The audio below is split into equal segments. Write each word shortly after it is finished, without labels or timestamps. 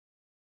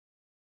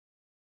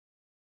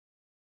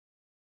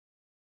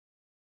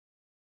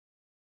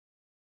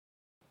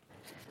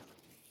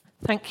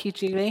Thank you,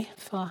 Julie,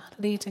 for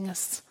leading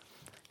us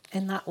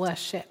in that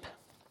worship.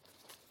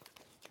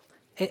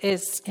 It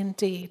is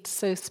indeed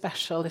so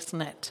special,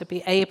 isn't it, to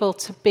be able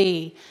to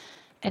be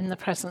in the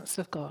presence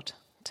of God,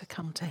 to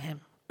come to him,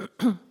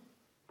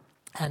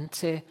 and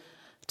to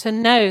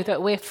know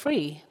that we're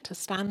free to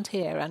stand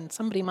here. And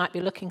somebody might be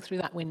looking through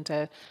that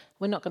window.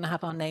 We're not going to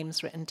have our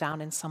names written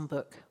down in some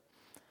book.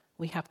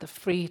 We have the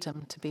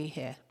freedom to be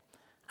here.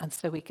 And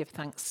so we give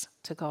thanks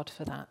to God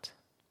for that.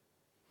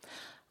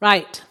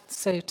 Right,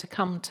 so to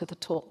come to the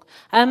talk.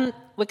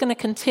 We're going to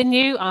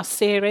continue our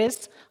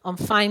series on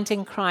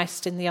finding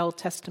Christ in the Old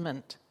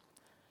Testament.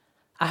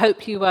 I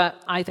hope you were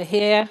either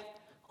here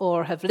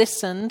or have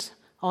listened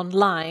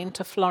online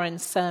to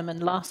Florin's sermon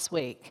last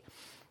week,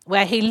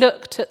 where he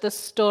looked at the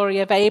story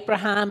of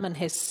Abraham and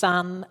his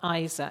son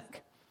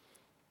Isaac,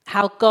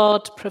 how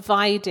God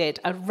provided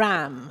a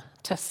ram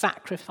to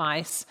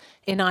sacrifice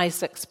in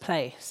Isaac's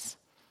place,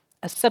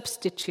 a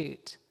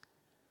substitute,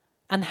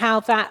 and how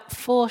that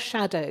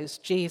foreshadows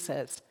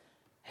Jesus,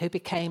 who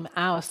became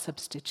our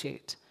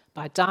substitute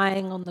by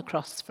dying on the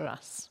cross for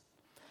us.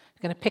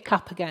 I'm going to pick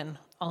up again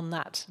on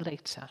that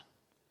later.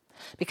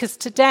 Because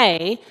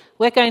today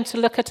we're going to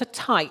look at a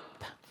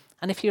type.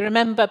 And if you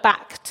remember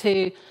back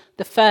to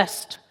the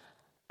first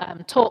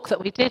talk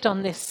that we did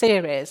on this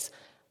series,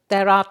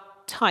 there are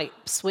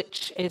types,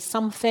 which is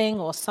something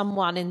or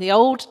someone in the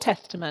Old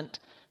Testament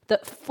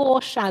that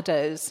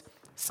foreshadows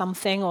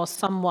something or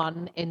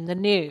someone in the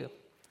New.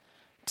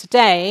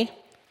 Today,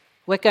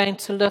 we're going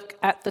to look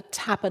at the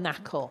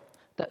tabernacle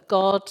that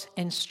God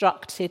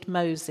instructed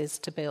Moses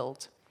to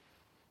build.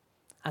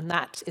 And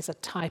that is a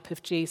type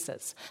of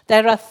Jesus.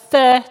 There are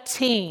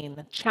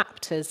 13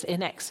 chapters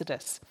in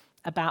Exodus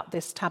about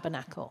this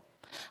tabernacle,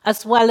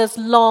 as well as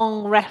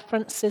long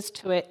references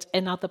to it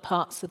in other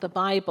parts of the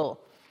Bible,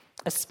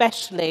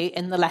 especially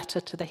in the letter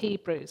to the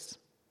Hebrews.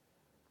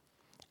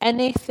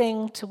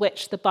 Anything to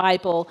which the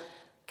Bible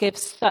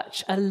gives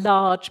such a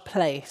large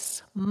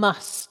place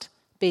must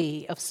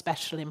be of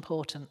special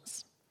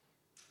importance.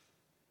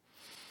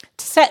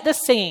 To set the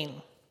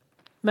scene,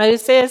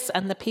 Moses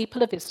and the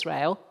people of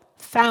Israel,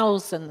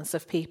 thousands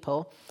of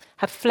people,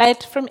 have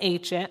fled from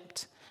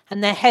Egypt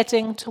and they're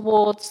heading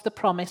towards the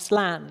promised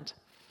land.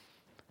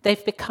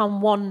 They've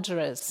become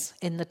wanderers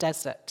in the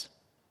desert.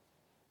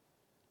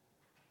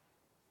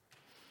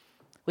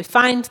 We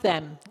find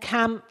them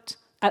camped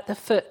at the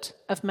foot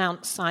of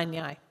Mount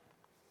Sinai.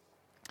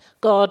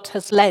 God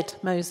has led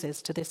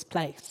Moses to this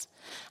place.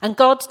 And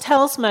God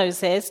tells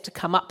Moses to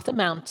come up the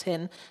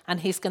mountain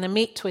and he's going to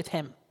meet with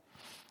him.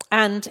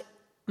 And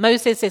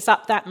Moses is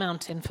up that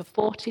mountain for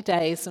 40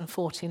 days and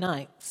 40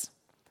 nights.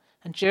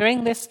 And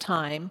during this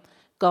time,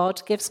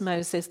 God gives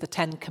Moses the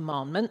 10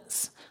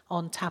 Commandments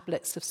on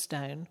tablets of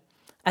stone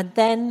and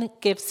then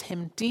gives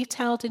him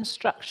detailed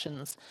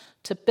instructions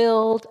to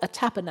build a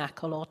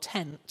tabernacle or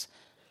tent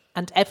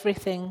and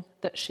everything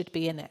that should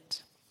be in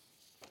it.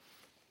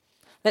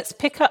 Let's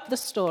pick up the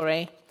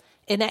story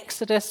in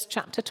Exodus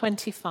chapter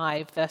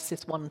 25,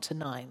 verses 1 to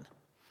 9.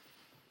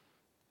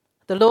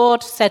 The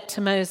Lord said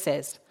to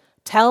Moses,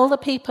 "Tell the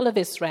people of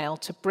Israel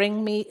to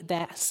bring me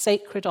their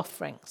sacred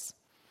offerings.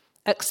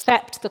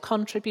 Accept the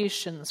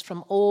contributions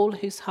from all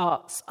whose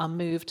hearts are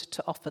moved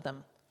to offer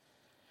them.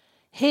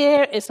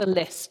 Here is a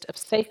list of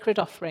sacred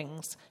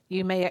offerings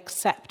you may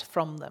accept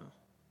from them: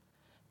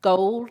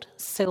 gold,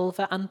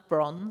 silver, and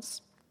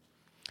bronze,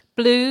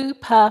 blue,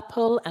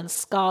 purple, and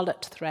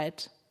scarlet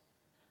thread,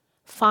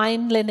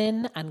 fine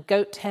linen and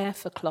goat hair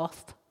for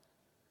cloth,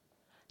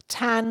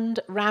 tanned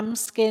ram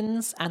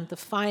skins and the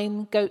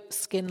fine goat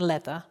skin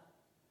leather,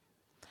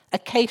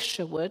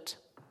 acacia wood,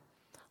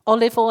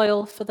 olive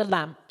oil for the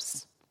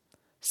lamps,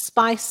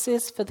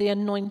 spices for the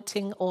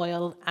anointing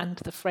oil and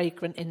the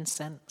fragrant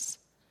incense,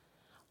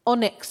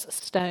 onyx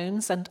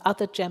stones and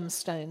other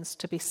gemstones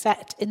to be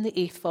set in the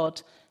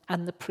ephod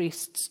and the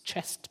priest's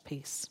chest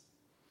piece.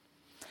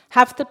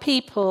 Have the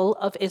people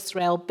of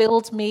Israel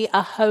build me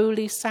a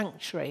holy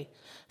sanctuary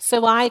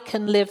so I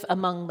can live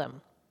among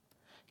them.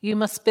 You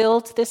must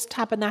build this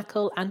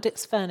tabernacle and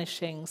its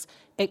furnishings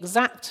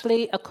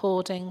exactly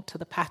according to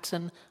the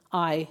pattern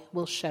I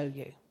will show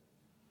you."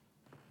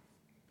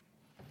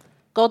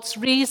 God's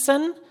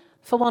reason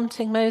for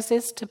wanting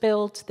Moses to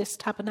build this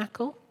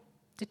tabernacle,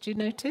 did you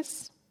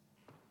notice?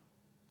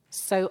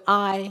 So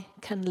I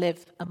can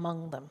live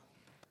among them.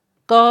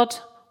 God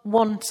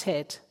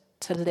wanted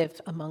to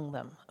live among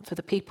them, for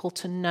the people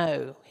to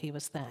know he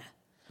was there.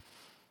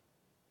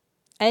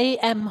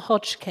 A.M.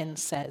 Hodgkin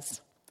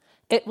says,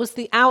 "It was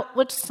the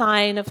outward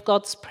sign of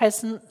God's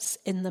presence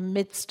in the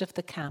midst of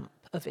the camp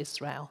of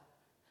Israel.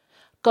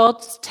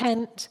 God's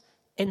tent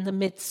in the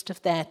midst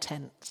of their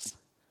tents.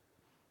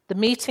 The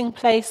meeting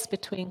place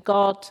between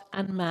God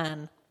and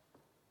man.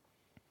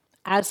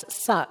 As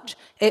such,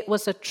 it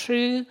was a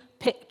true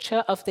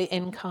picture of the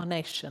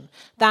incarnation.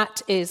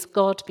 That is,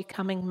 God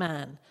becoming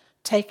man,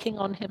 taking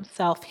on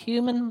himself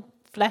human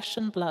flesh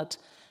and blood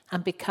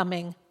and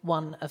becoming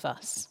one of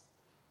us.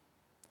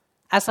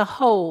 As a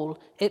whole,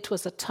 it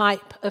was a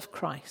type of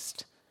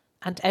Christ,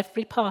 and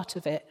every part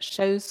of it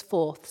shows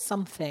forth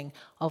something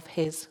of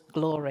his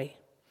glory.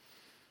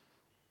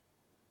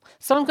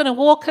 So I'm going to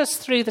walk us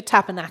through the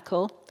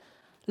tabernacle,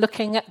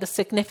 looking at the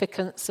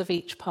significance of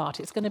each part.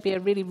 It's going to be a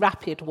really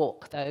rapid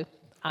walk, though.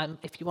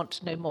 If you want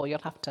to know more, you'll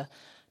have to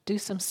do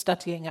some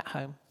studying at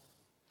home.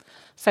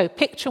 So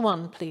picture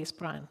one, please,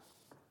 Brian.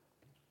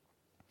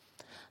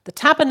 The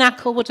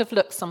tabernacle would have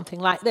looked something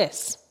like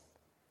this.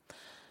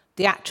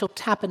 The actual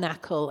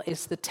tabernacle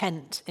is the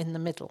tent in the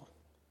middle,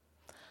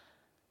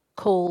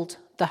 called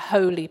the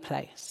holy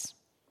place.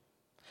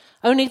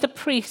 Only the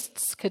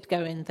priests could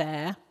go in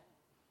there.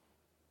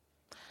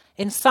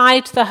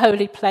 Inside the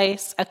holy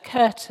place, a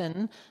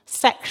curtain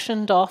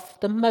sectioned off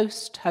the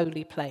most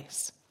holy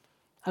place.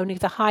 Only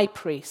the high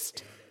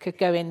priest could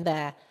go in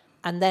there,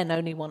 and then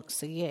only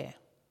once a year.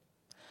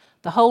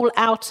 The whole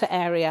outer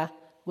area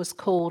was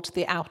called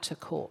the outer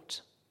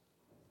court.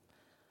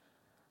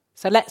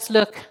 So let's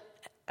look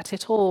at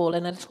it all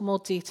in a little more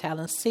detail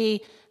and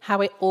see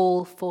how it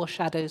all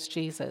foreshadows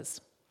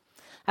Jesus.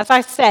 As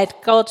I said,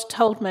 God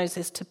told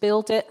Moses to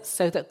build it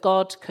so that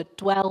God could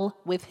dwell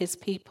with his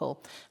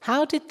people.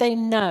 How did they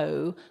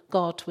know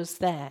God was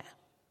there?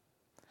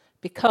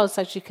 Because,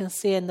 as you can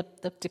see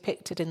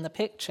depicted in the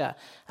picture,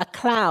 a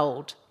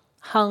cloud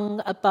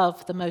hung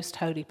above the most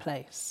holy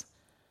place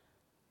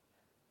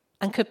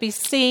and could be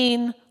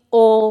seen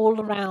all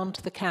around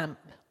the camp.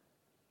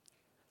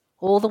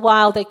 All the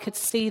while they could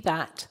see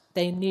that,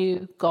 they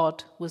knew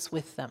God was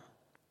with them.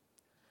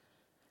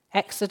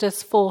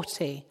 Exodus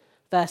 40,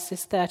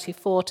 verses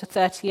 34 to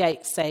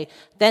 38 say,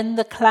 "Then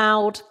the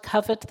cloud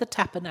covered the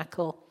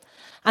tabernacle,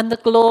 and the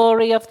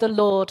glory of the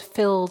Lord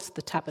filled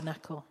the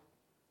tabernacle.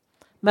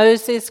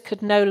 Moses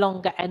could no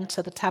longer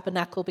enter the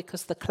tabernacle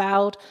because the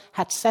cloud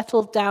had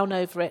settled down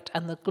over it,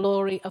 and the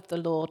glory of the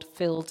Lord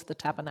filled the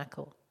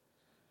tabernacle.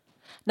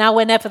 Now,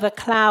 whenever the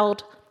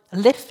cloud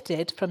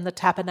lifted from the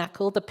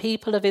tabernacle, the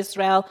people of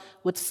Israel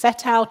would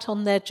set out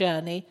on their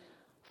journey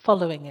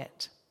following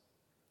it.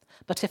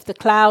 But if the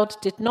cloud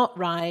did not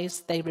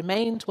rise, they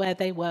remained where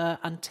they were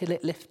until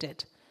it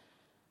lifted.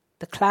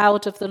 The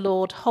cloud of the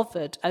Lord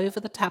hovered over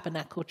the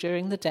tabernacle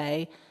during the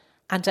day,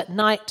 and at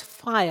night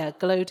fire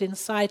glowed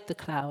inside the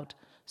cloud,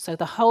 so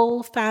the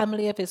whole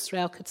family of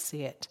Israel could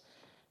see it.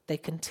 This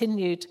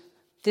continued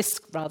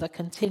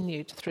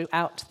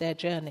throughout their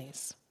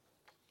journeys."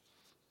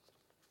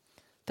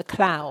 The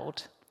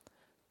cloud,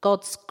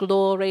 God's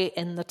glory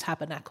in the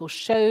tabernacle,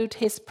 showed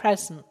his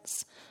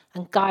presence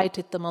and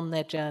guided them on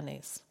their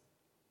journeys.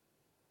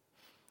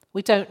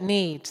 We don't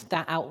need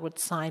that outward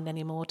sign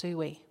anymore, do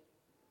we?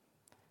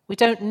 We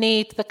don't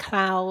need the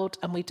cloud,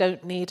 and we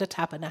don't need a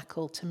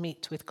tabernacle to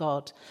meet with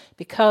God,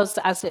 because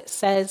as it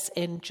says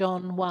in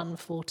John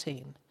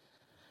 1:14,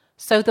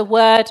 "So the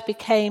Word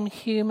became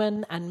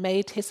human and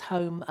made his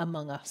home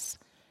among us.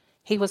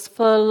 He was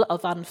full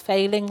of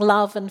unfailing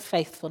love and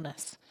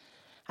faithfulness,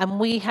 and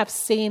we have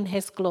seen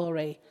his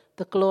glory,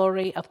 the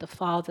glory of the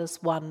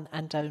Father's one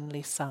and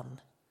only Son."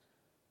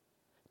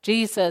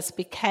 Jesus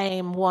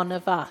became one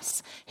of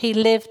us. He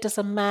lived as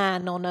a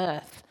man on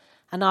earth,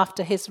 and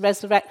after his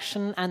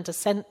resurrection and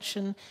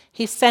ascension,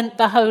 he sent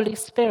the Holy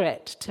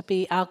Spirit to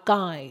be our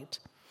guide,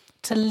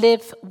 to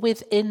live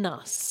within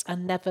us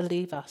and never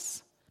leave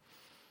us.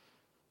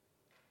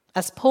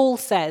 As Paul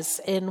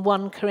says in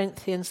 1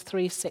 Corinthians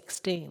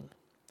 3:16,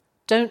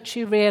 "Don't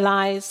you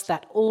realize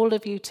that all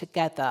of you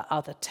together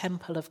are the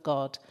temple of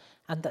God,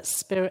 and that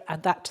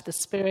the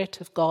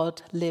Spirit of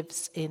God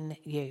lives in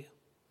you?"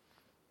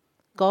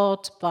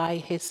 God, by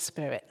his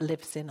Spirit,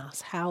 lives in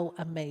us. How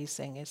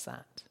amazing is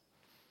that?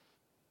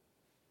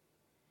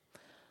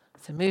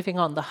 So moving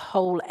on, the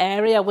whole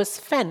area was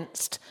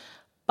fenced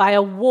by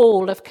a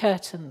wall of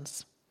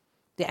curtains.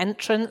 The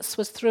entrance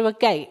was through a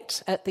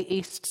gate at the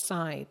east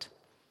side.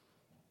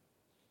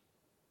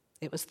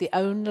 It was the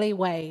only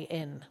way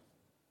in.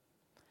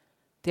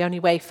 The only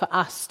way for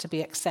us to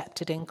be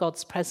accepted in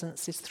God's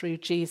presence is through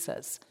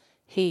Jesus.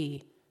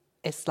 He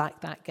is like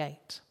that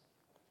gate.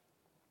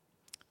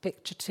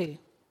 Picture 2.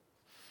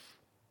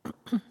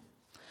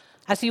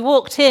 As you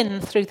walked in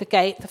through the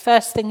gate, the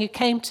first thing you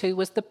came to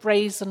was the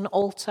brazen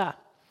altar,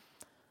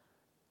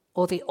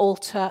 or the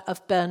altar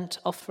of burnt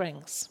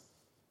offerings.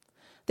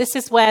 This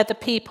is where the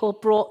people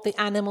brought the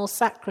animal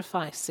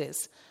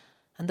sacrifices,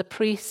 and the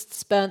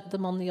priests burnt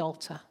them on the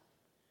altar.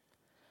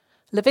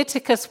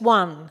 Leviticus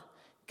 1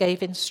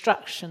 gave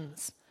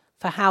instructions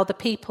for how the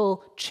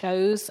people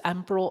chose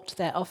and brought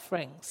their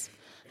offerings.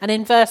 And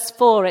in verse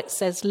 4 it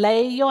says,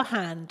 "Lay your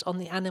hand on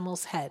the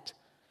animal's head,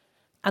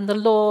 and the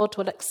Lord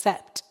will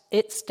accept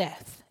its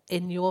death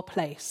in your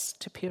place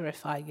to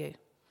purify you,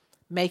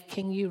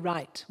 making you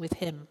right with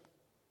him."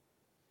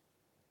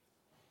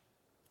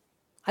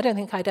 I don't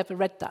think I'd ever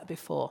read that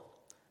before,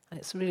 and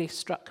it's really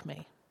struck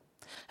me.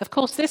 Of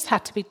course, this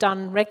had to be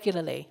done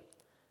regularly.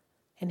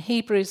 In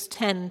Hebrews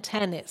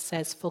 10:10 it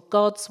says, "For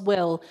God's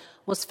will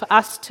was for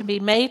us to be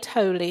made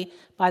holy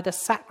by the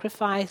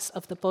sacrifice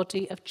of the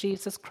body of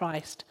Jesus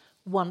Christ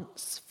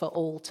once for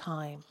all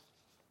time."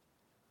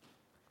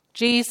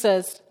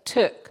 Jesus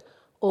took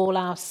all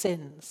our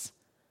sins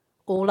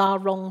all our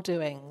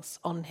wrongdoings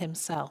on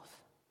himself.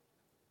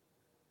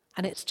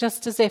 And it's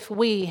just as if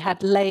we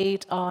had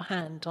laid our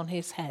hand on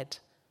his head,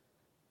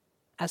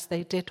 as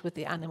they did with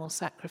the animal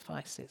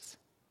sacrifices.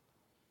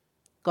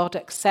 God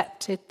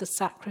accepted the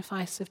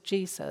sacrifice of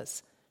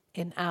Jesus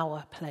in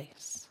our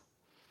place.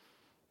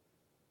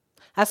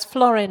 As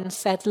Florin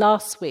said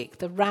last week,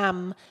 the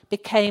ram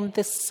became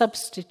the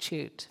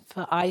substitute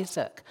for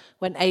Isaac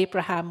when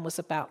Abraham was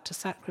about to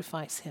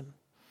sacrifice him.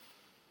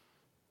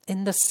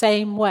 In the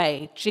same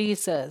way,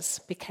 Jesus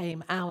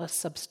became our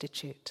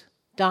substitute,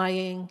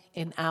 dying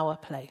in our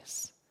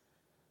place.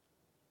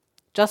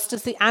 Just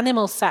as the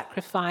animal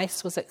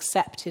sacrifice was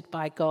accepted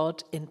by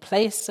God in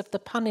place of the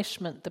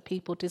punishment the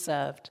people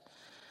deserved,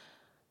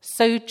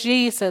 so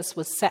Jesus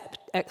was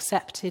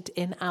accepted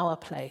in our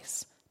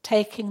place,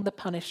 taking the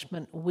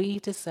punishment we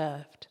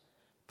deserved.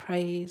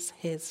 Praise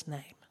his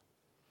name.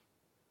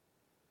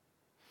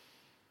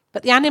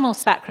 But the animal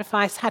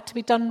sacrifice had to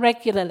be done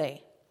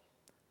regularly.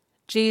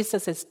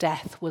 Jesus'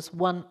 death was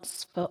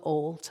once for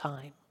all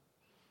time.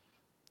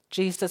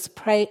 Jesus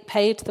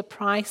paid the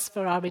price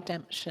for our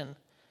redemption.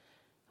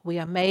 We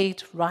are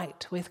made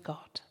right with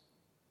God.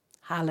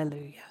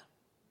 Hallelujah.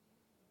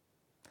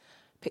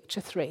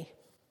 Picture 3.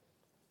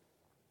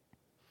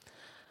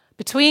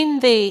 Between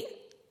the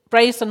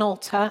brazen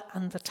altar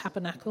and the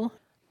tabernacle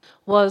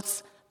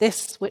was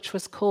this which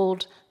was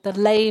called the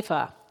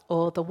laver,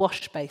 or the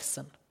wash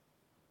basin.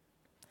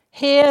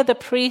 Here the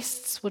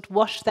priests would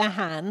wash their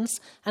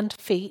hands and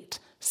feet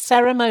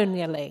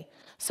ceremonially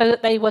so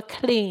that they were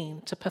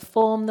clean to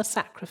perform the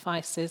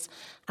sacrifices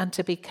and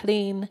to be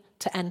clean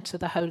to enter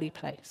the holy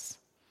place.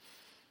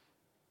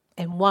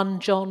 In 1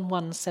 John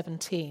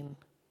 1:17,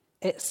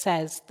 it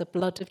says, the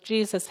blood of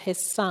Jesus,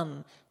 his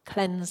son,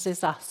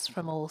 cleanses us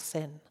from all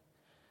sin.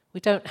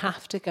 We don't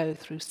have to go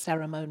through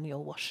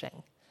ceremonial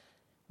washing.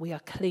 We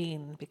are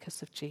clean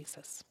because of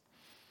Jesus.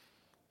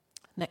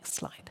 Next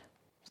slide.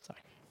 Sorry.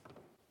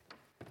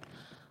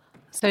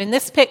 So in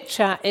this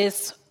picture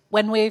is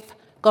when we've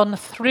gone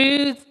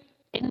through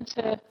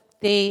into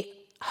the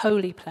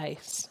holy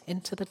place,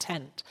 into the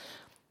tent.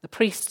 The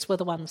priests were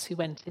the ones who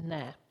went in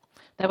there.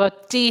 There were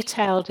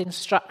detailed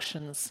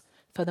instructions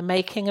for the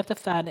making of the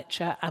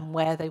furniture and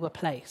where they were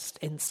placed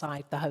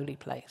inside the holy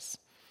place.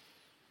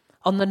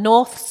 On the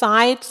north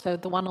side, so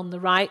the one on the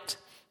right,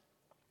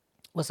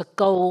 was a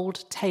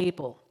gold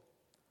table.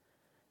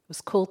 It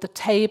was called the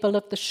table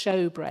of the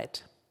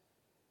showbread.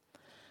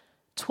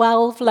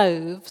 12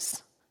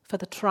 loaves for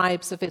the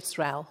tribes of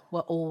Israel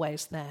were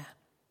always there.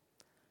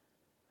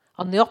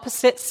 On the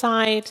opposite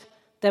side,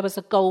 there was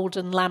a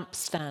golden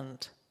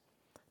lampstand.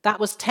 That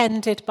was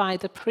tended by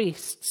the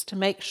priests to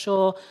make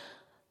sure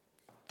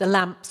the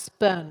lamps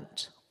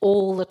burnt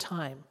all the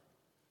time.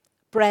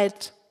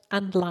 Bread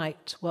and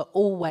light were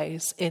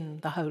always in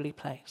the holy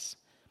place.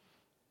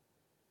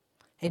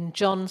 In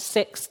John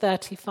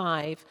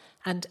 6:35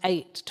 and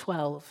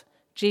 8:12,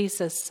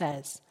 Jesus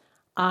says,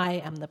 I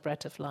am the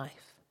bread of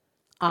life.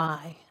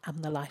 I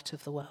am the light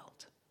of the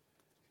world.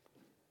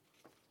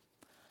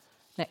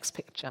 Next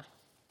picture.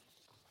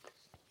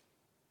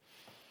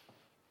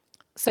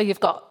 So you've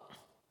got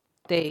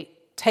the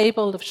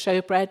table of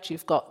showbread,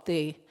 you've got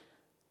the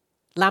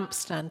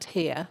lampstand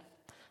here,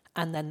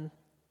 and then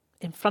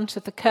in front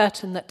of the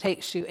curtain that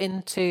takes you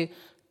into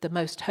the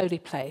most holy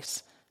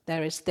place,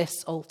 there is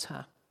this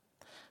altar.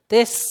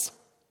 This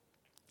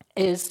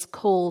is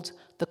called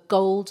the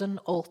golden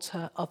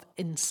altar of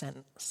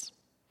incense.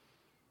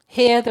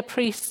 Here the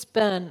priests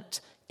burnt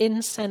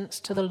incense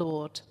to the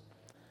Lord.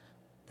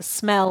 The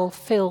smell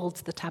filled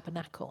the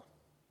tabernacle.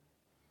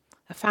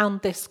 I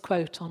found this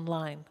quote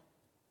online.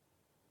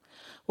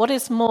 What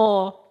is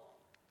more,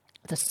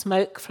 the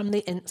smoke from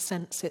the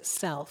incense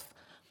itself,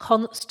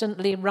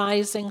 constantly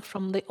rising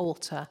from the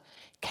altar,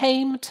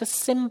 came to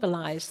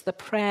symbolize the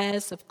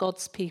prayers of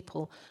God's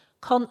people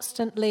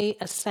constantly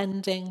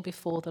ascending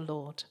before the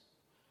Lord.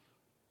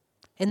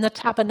 In the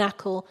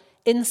tabernacle,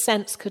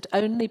 incense could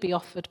only be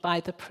offered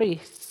by the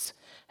priests,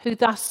 who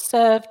thus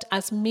served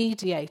as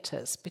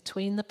mediators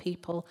between the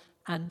people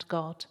and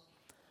God,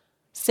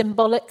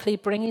 symbolically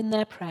bringing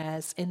their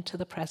prayers into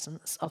the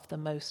presence of the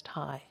Most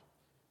High.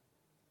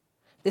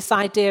 This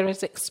idea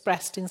is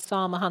expressed in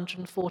Psalm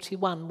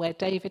 141, where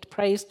David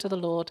prays to the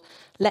Lord,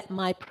 "Let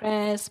my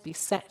prayers be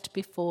set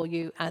before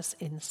you as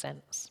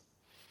incense."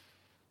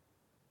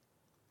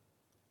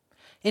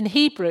 In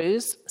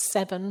Hebrews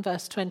 7,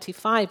 verse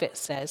 25, it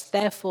says,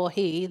 "Therefore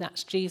he,"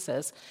 that's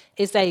Jesus,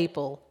 "is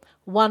able,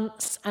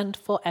 once and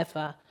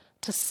forever,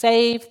 to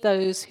save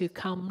those who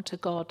come to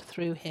God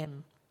through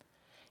him.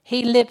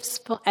 He lives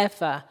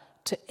forever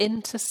to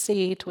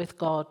intercede with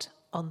God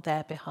on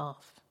their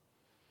behalf."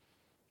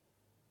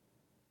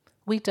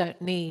 We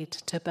don't need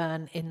to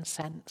burn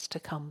incense to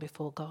come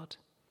before God.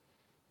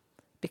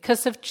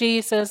 Because of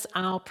Jesus,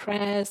 our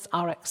prayers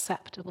are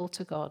acceptable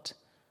to God.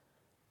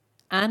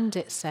 And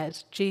it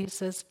says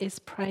Jesus is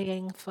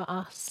praying for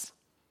us.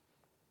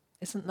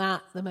 Isn't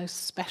that the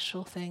most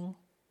special thing?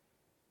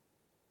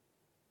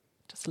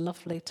 Just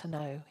lovely to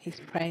know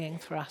he's praying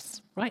for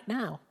us right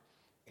now.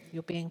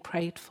 you're being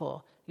prayed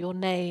for. Your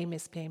name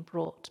is being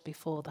brought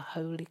before the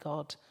holy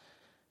God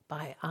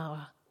by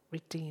our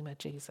Redeemer,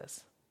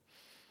 Jesus.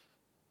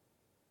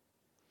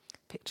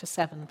 Picture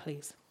 7,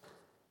 please.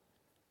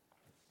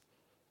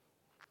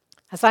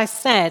 As I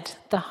said,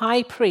 the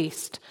high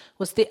priest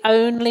was the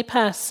only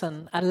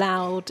person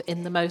allowed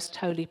in the most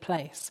holy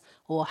place,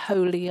 or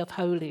Holy of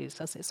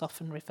Holies, as it's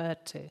often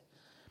referred to.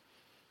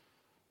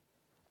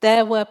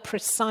 There were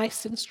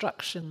precise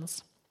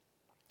instructions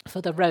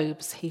for the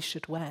robes he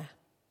should wear.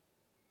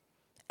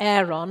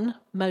 Aaron,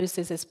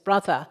 Moses'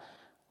 brother,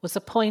 was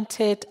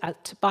appointed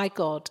by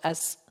God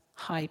as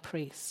high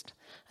priest.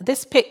 And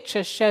this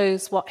picture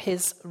shows what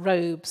his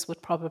robes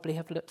would probably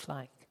have looked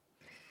like.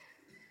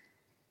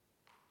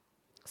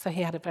 So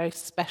he had a very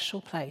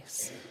special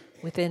place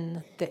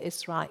within the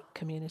Israelite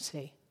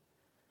community.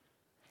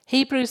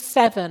 Hebrews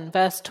 7,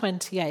 verse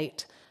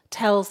 28,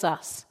 tells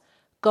us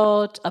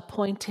God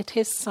appointed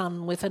his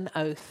Son with an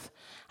oath,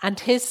 and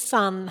his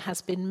Son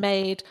has been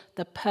made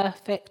the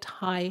perfect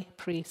high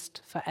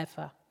priest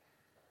forever.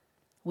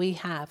 We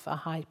have a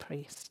high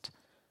priest.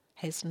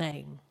 His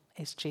name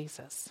is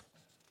Jesus.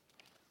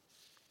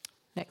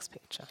 Next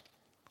picture.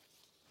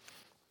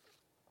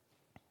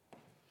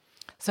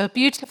 So a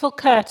beautiful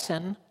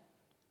curtain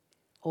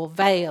or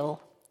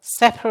veil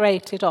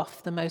separated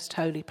off the most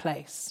holy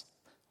place,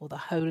 or the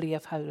Holy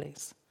of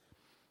Holies.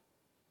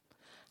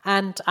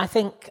 And I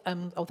think,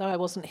 although I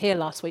wasn't here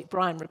last week,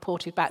 Brian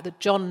reported back that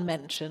John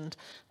mentioned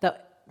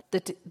that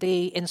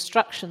the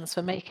instructions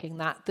for making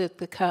that,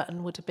 the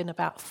curtain would have been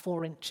about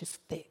 4 inches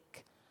thick.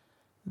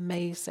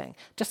 Amazing.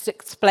 Just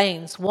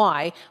explains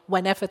why,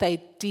 whenever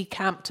they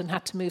decamped and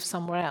had to move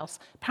somewhere else,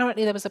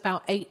 apparently there was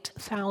about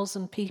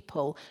 8,000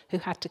 people who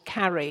had to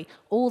carry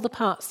all the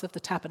parts of the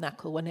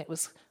tabernacle when it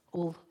was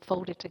all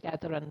folded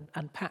together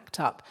and packed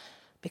up,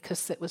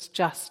 because it was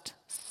just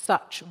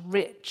such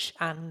rich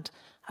and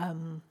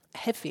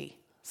heavy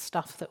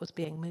stuff that was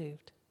being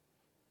moved.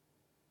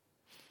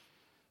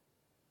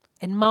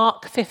 In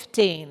Mark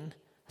 15,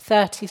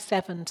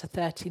 37 to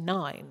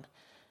 39,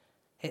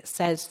 it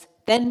says,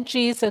 "Then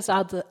Jesus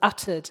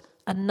uttered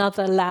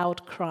another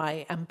loud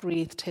cry and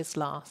breathed his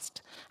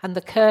last, and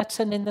the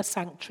curtain in the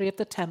sanctuary of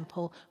the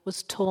temple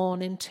was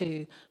torn in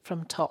two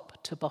from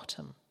top to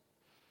bottom."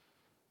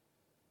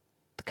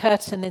 The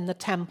curtain in the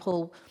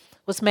temple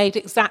was made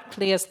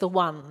exactly as the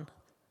one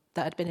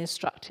that had been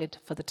instructed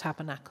for the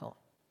tabernacle.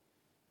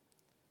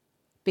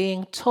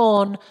 Being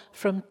torn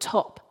from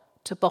top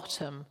to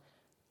bottom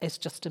is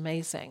just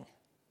amazing.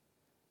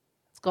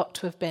 It's got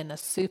to have been a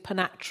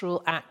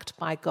supernatural act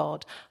by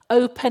God,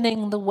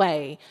 opening the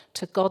way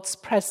to God's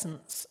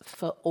presence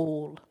for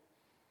all.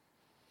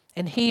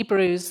 In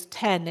Hebrews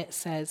 10 it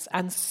says,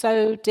 "And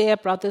so, dear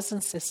brothers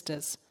and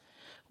sisters,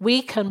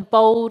 we can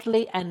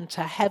boldly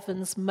enter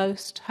heaven's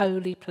most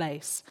holy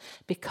place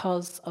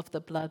because of the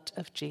blood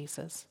of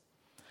Jesus.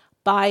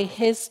 By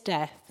his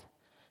death,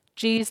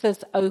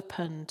 Jesus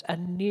opened a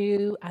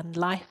new and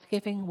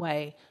life-giving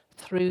way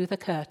through the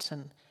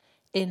curtain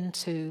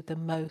into the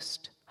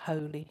most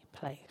holy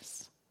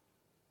place.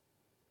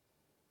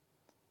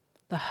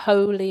 The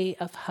Holy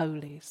of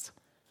Holies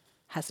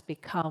has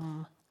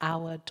become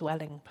our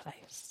dwelling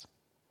place."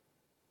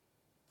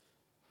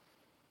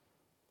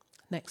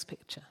 Next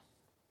picture.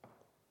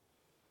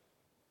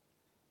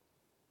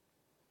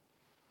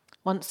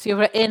 Once you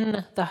were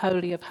in the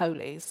Holy of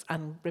Holies,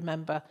 and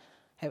remember,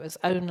 it was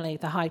only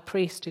the high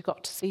priest who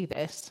got to see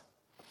this,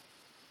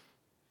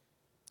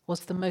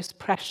 was the most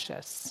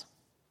precious,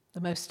 the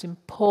most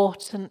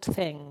important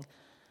thing,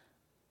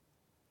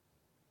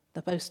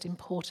 the most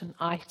important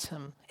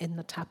item in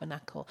the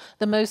tabernacle,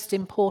 the most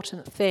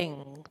important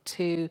thing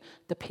to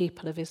the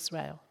people of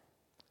Israel,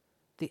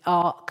 the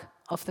Ark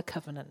of the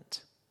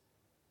Covenant.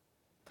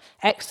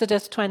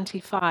 Exodus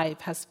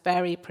 25 has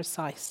very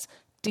precise,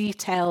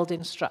 detailed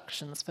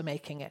instructions for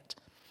making it.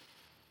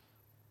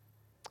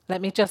 Let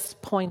me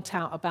just point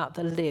out about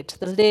the lid.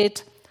 The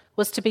lid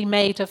was to be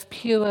made of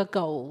pure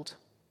gold.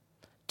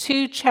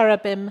 2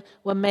 cherubim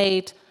were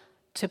made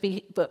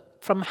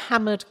from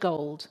hammered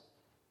gold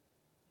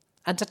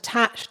and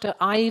attached at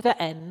either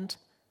end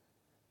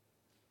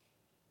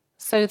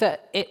so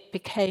that it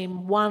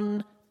became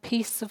one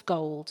piece of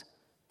gold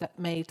that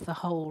made the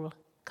whole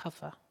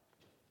cover.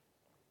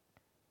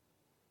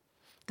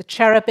 The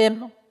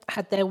cherubim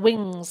had their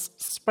wings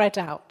spread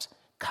out,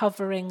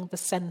 covering the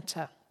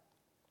center.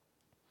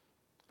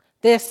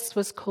 This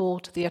was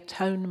called the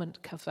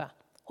atonement cover,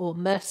 or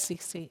mercy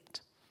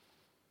seat.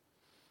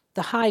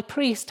 The high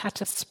priest had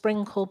to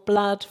sprinkle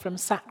blood from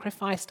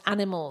sacrificed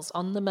animals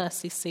on the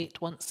mercy seat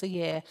once a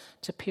year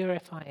to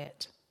purify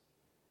it.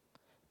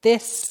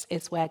 This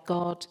is where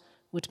God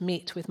would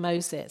meet with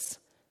Moses,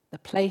 the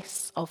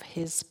place of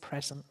his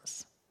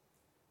presence.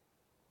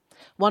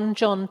 1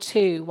 John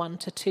 2,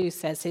 1-2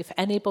 says, "If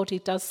anybody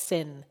does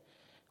sin,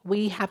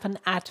 we have an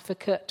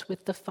advocate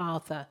with the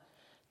Father,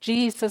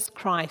 Jesus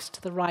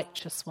Christ, the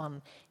righteous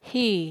one.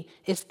 He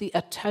is the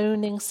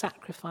atoning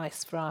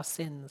sacrifice for our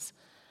sins,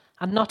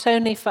 and not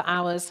only for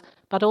ours,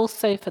 but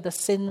also for the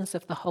sins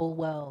of the whole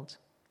world."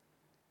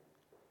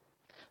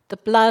 The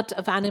blood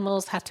of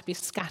animals had to be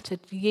scattered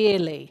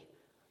yearly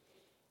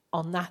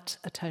on that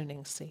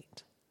atoning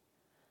seat.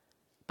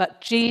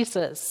 But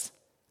Jesus'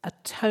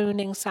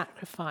 atoning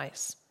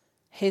sacrifice,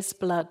 his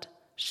blood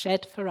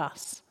shed for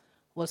us,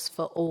 was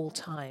for all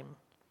time.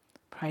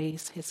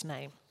 Praise his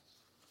name.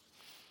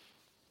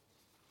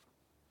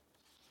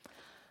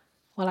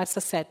 Well, as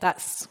I said,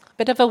 that's a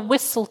bit of a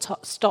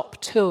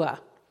whistle-stop tour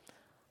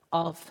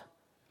of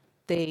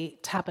the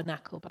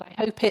tabernacle, but I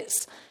hope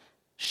it's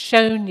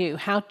shown you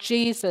how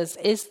Jesus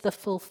is the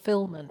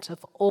fulfillment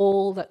of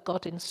all that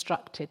God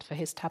instructed for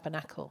his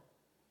tabernacle.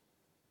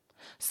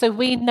 So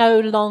we no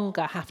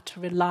longer have to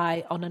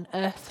rely on an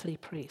earthly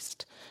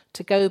priest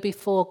to go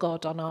before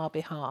God on our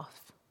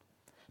behalf,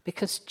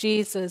 because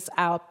Jesus,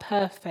 our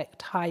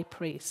perfect high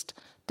priest,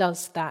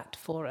 does that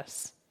for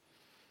us.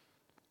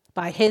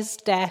 By his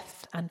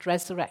death and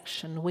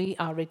resurrection, we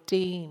are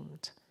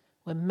redeemed.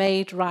 We're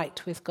made right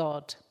with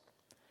God.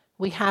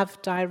 We have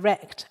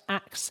direct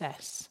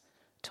access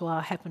to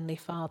our Heavenly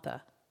Father.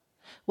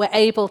 We're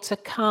able to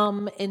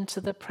come into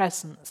the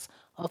presence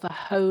of a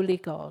holy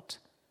God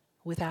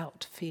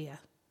without fear.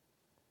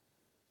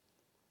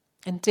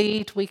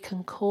 Indeed, we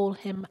can call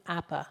him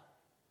Abba,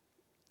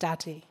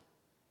 Daddy.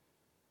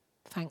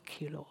 Thank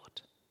you,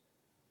 Lord.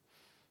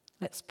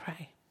 Let's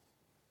pray.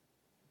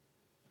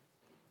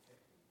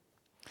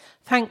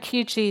 Thank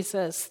you,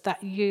 Jesus,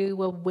 that you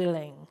were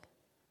willing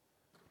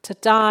to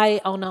die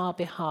on our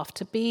behalf,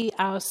 to be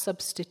our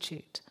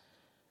substitute,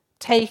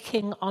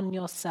 taking on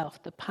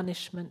yourself the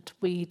punishment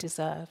we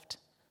deserved.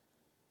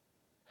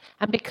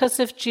 And because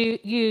of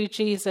you,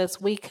 Jesus,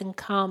 we can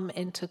come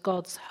into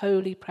God's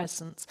holy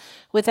presence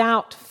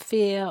without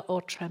fear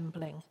or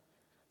trembling,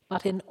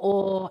 but in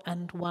awe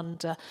and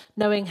wonder,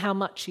 knowing how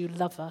much you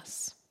love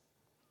us,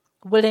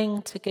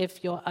 willing to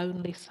give your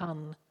only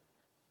Son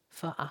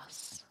for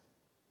us.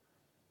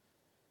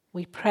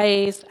 We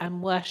praise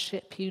and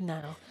worship you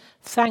now.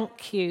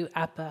 Thank you,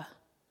 Abba.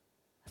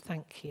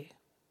 Thank you.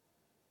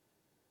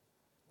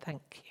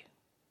 Thank you.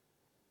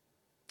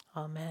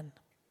 Amen.